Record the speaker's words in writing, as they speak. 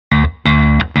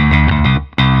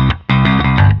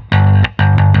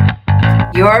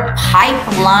your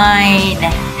pipeline.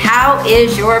 How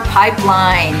is your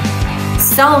pipeline?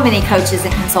 So many coaches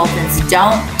and consultants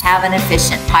don't have an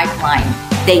efficient pipeline.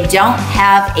 They don't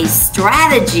have a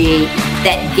strategy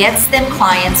that gets them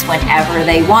clients whenever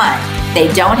they want.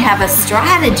 They don't have a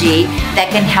strategy that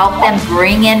can help them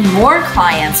bring in more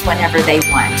clients whenever they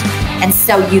want. And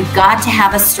so you've got to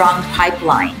have a strong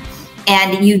pipeline.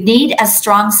 And you need a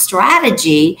strong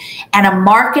strategy and a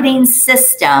marketing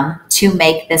system to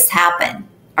make this happen.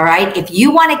 All right. If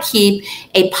you want to keep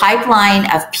a pipeline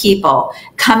of people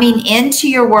coming into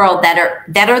your world that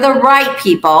are the right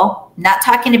people, not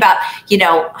talking about,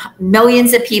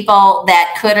 millions of people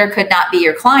that could or could not be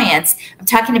your clients. I'm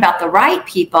talking about the right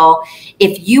people.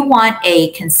 If you want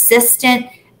a consistent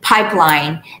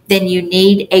pipeline, then you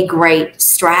need a great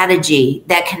strategy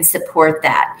that can support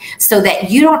that so that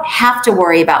you don't have to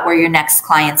worry about where your next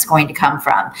client's going to come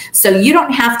from. So you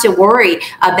don't have to worry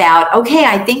about, okay,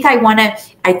 I think I want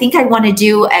to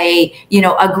do a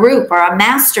group or a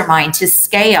mastermind to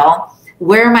scale.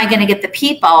 Where am I going to get the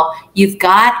people? You've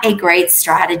got a great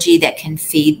strategy that can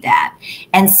feed that.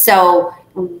 And so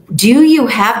do you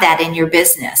have that in your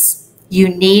business? You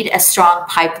need a strong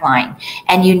pipeline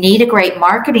and you need a great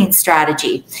marketing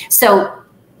strategy. So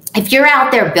if you're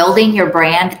out there building your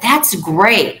brand, that's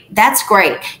great. That's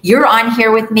great. You're on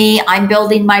here with me. I'm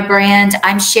building my brand.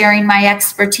 I'm sharing my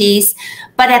expertise.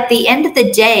 But at the end of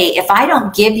the day, if I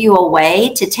don't give you a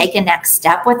way to take a next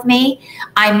step with me,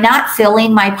 I'm not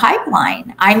filling my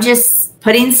pipeline. I'm just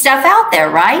putting stuff out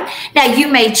there, right? Now, you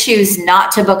may choose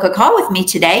not to book a call with me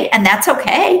today, and that's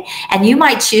okay. And you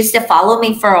might choose to follow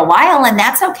me for a while, and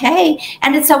that's okay.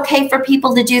 And it's okay for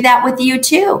people to do that with you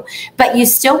too. But you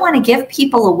still want to give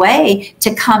people a way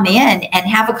to come in and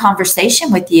have a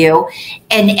conversation with you.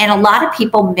 And a lot of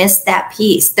people miss that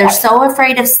piece. They're so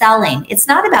afraid of selling. It's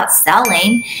not about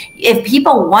selling. If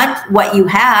people want what you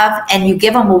have and you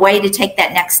give them a way to take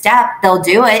that next step, they'll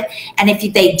do it. And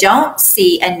if they don't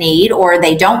see a need or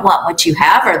they don't want what you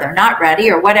have or they're not ready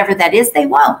or whatever that is, they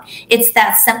won't. It's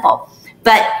that simple.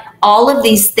 But all of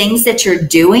these things that you're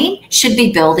doing should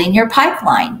be building your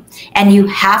pipeline. And you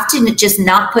have to just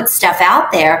not put stuff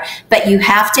out there, but you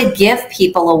have to give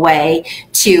people a way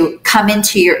to come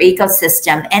into your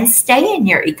ecosystem and stay in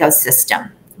your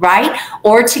ecosystem, right?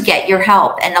 Or to get your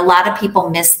help. And a lot of people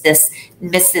miss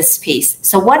this piece.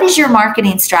 So what is your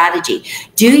marketing strategy?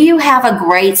 Do you have a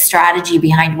great strategy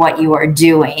behind what you are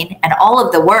doing and all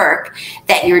of the work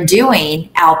that you're doing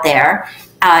out there?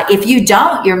 If you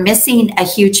don't, you're missing a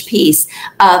huge piece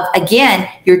of, again,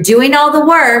 you're doing all the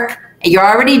work, you're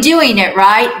already doing it,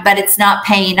 right? But it's not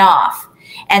paying off.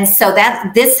 And so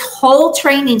this whole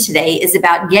training today is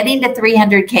about getting to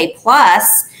 300K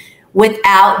plus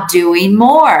without doing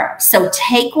more. So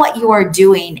take what you are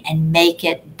doing and make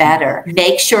it better.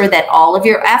 Make sure that all of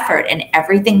your effort and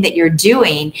everything that you're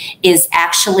doing is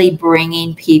actually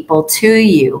bringing people to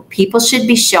you. People should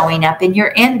be showing up in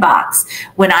your inbox.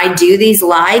 When I do these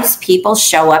lives, people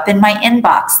show up in my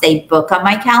inbox. They book on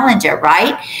my calendar,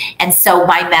 right? And so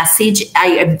my message,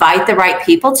 I invite the right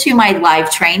people to my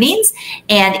live trainings.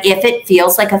 And if it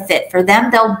feels like a fit for them,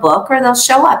 they'll book or they'll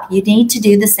show up. You need to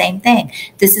do the same thing.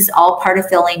 This is all part of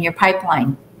filling your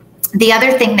pipeline. The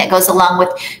other thing that goes along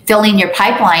with filling your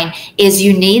pipeline is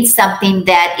you need something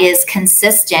that is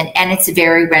consistent and it's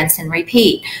very rinse and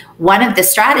repeat. One of the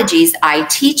strategies I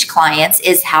teach clients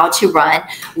is how to run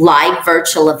live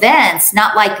virtual events,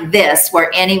 not like this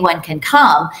where anyone can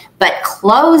come, but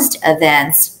closed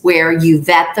events where you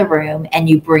vet the room and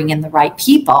you bring in the right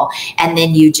people and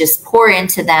then you just pour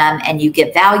into them and you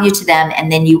give value to them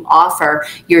and then you offer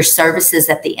your services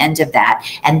at the end of that.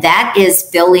 And that is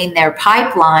filling their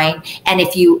pipeline. And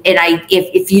if you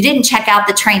didn't check out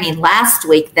the training last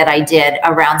week that I did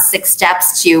around 6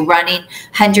 steps to running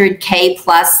 100K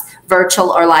plus virtual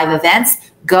or live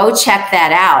events, go check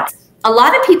that out. A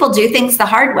lot of people do things the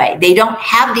hard way. They don't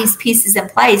have these pieces in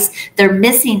place. They're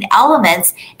missing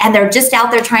elements and they're just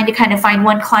out there trying to kind of find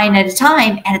one client at a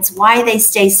time. And it's why they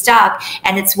stay stuck.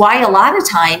 And it's why a lot of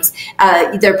times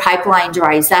their pipeline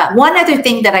dries up. One other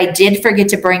thing that I did forget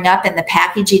to bring up in the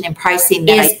packaging and pricing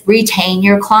is retain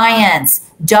your clients.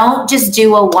 Don't just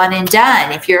do a one and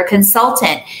done. If you're a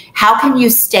consultant, how can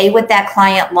you stay with that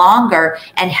client longer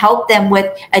and help them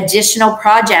with additional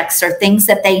projects or things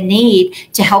that they need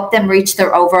to help them reach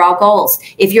their overall goals?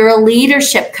 If you're a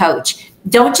leadership coach,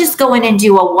 Don't just go in and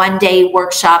do a one-day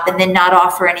workshop and then not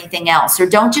offer anything else. Or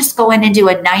don't just go in and do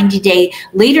a 90-day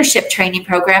leadership training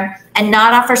program and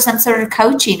not offer some sort of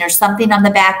coaching or something on the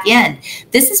back end.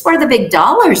 This is where the big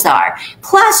dollars are.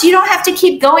 Plus, you don't have to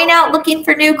keep going out looking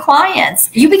for new clients.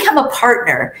 You become a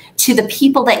partner to the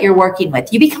people that you're working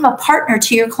with. You become a partner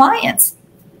to your clients.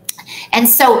 And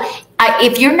so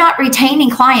if you're not retaining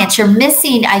clients, you're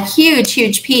missing a huge,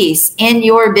 huge piece in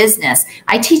your business.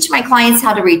 I teach my clients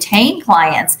how to retain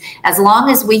clients as long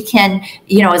as we can,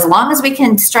 as long as we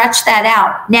can stretch that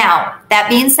out. Now, that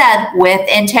being said, with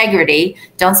integrity,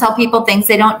 don't sell people things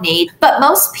they don't need. But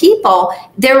most people,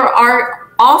 there are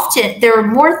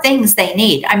more things they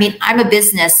need. I mean, I'm a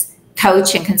business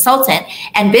coach and consultant,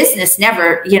 and business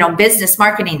never, business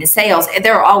marketing and sales,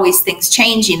 there are always things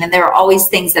changing, and there are always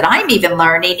things that I'm even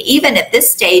learning. Even at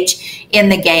this stage in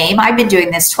the game, I've been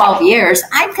doing this 12 years,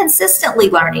 I'm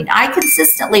consistently learning. I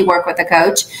consistently work with a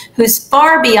coach who's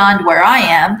far beyond where I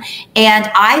am, and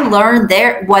I learn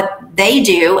what they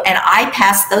do, and I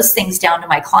pass those things down to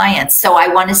my clients. So I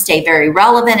want to stay very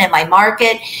relevant in my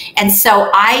market, and so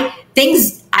I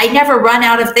never run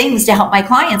out of things to help my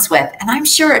clients with. And I'm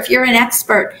sure if you're an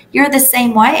expert, you're the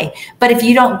same way. But if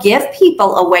you don't give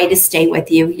people a way to stay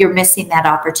with you, you're missing that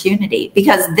opportunity,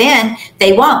 because then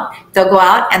they won't. They'll go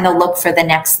out and they'll look for the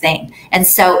next thing. And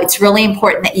so it's really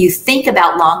important that you think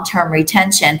about long-term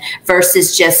retention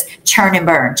versus just churn and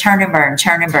burn, churn and burn,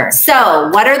 churn and burn. So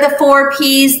what are the 4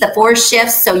 Ps, the 4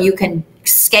 shifts so you can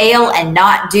scale and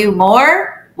not do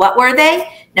more? What were they?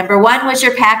 Number 1 was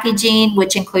your packaging,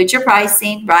 which includes your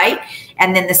pricing, right?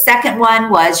 And then the second one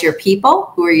was your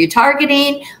people. Who are you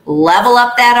targeting? Level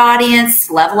up that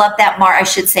audience, level up that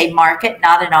market,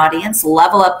 not an audience.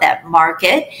 Level up that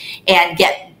market and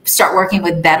start working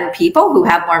with better people who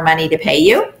have more money to pay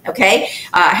you. Okay.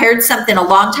 I heard something a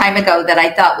long time ago that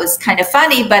I thought was kind of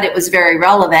funny, but it was very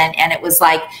relevant. And it was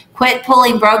like, quit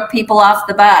pulling broke people off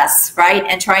the bus, right?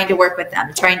 And trying to work with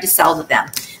them, trying to sell to them.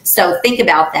 So think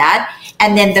about that.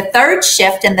 And then the third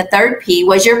shift and the third P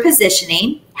was your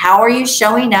positioning. How are you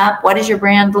showing up? What does your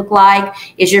brand look like?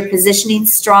 Is your positioning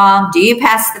strong? Do you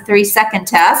pass the 3-second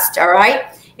test? All right.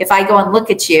 If I go and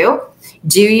look at you,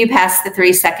 do you pass the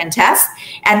 3-second test?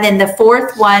 And then the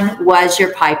fourth one was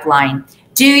your pipeline.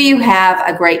 Do you have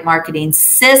a great marketing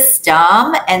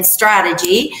system and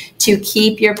strategy to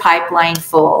keep your pipeline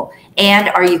full? And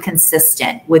are you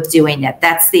consistent with doing it?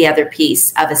 That's the other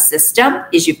piece of a system,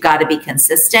 is you've got to be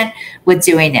consistent with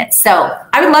doing it. So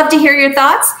I would love to hear your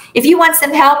thoughts. If you want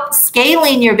some help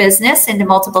scaling your business into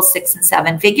multiple 6 and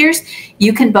 7 figures,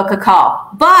 you can book a call.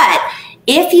 But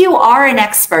if you are an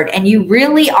expert and you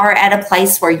really are at a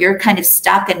place where you're kind of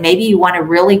stuck and maybe you want to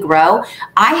really grow,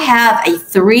 I have a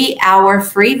 3-hour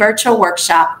free virtual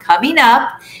workshop coming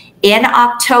up in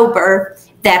October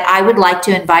that I would like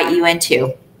to invite you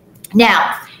into.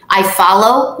 Now, I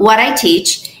follow what I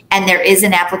teach, and there is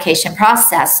an application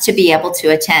process to be able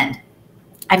to attend.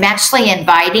 I'm actually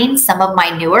inviting some of my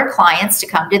newer clients to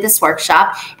come to this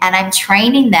workshop, and I'm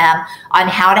training them on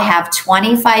how to have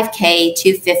 25K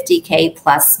to 50K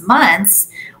plus months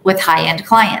with high-end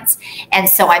clients. And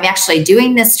so I'm actually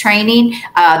doing this training.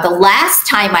 The last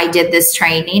time I did this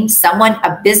training,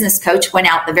 a business coach,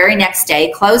 went out the very next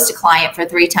day, closed a client for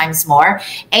 3 times more.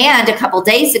 And a couple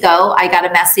days ago, I got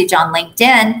a message on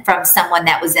LinkedIn from someone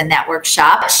that was in that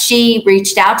workshop. She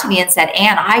reached out to me and said,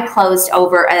 Ann, I closed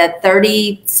over a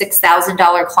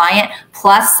 $36,000 client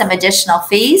plus some additional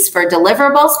fees for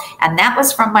deliverables, and that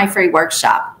was from my free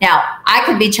workshop. Now, I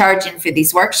could be charging for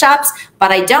these workshops,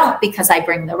 but I don't, because I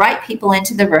bring the right people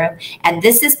into the room, and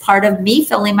this is part of me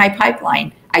filling my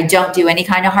pipeline. I don't do any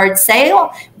kind of hard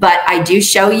sale, but I do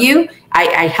show you,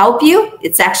 I help you.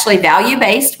 It's actually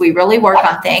value-based. We really work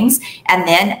on things, and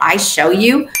then I show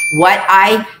you what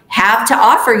I have to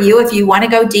offer you if you want to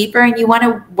go deeper and you want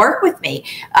to work with me.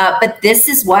 But this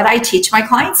is what I teach my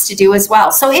clients to do as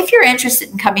well. So if you're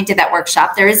interested in coming to that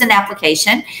workshop, there is an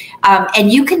application,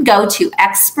 and you can go to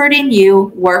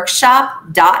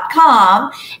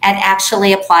expertinyouworkshop.com and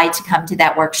actually apply to come to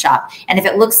that workshop. And if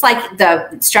it looks like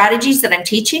the strategies that I'm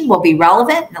teaching will be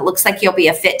relevant, and it looks like you'll be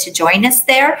a fit to join us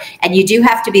there, and you do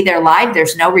have to be there live,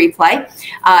 there's no replay.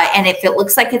 And if it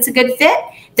looks like it's a good fit,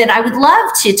 then I would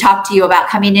love to talk to you about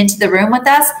coming into the room with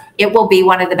us. It will be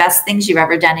one of the best things you've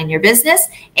ever done in your business.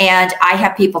 And I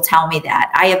have people tell me that.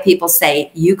 I have people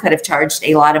say, you could have charged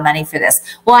a lot of money for this.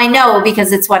 Well, I know,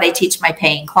 because it's what I teach my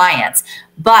paying clients.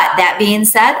 But that being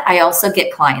said, I also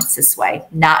get clients this way.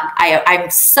 I'm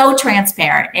so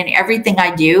transparent in everything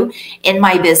I do in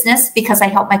my business, because I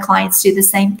help my clients do the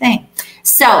same thing.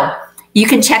 So you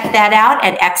can check that out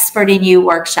at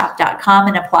expertinyouworkshop.com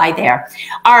and apply there.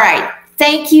 All right.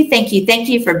 Thank you, thank you, thank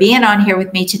you for being on here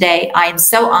with me today. I am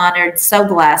so honored, so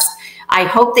blessed. I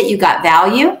hope that you got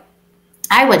value.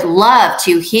 I would love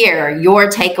to hear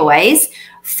your takeaways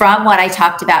from what I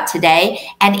talked about today,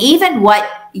 and even where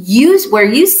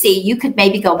you see you could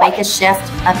maybe go make a shift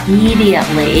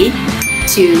immediately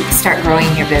to start growing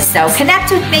your business. So connect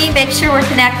with me, make sure we're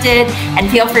connected, and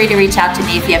feel free to reach out to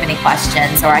me if you have any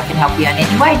questions or I can help you in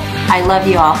any way. I love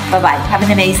you all. Bye-bye. Have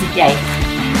an amazing day.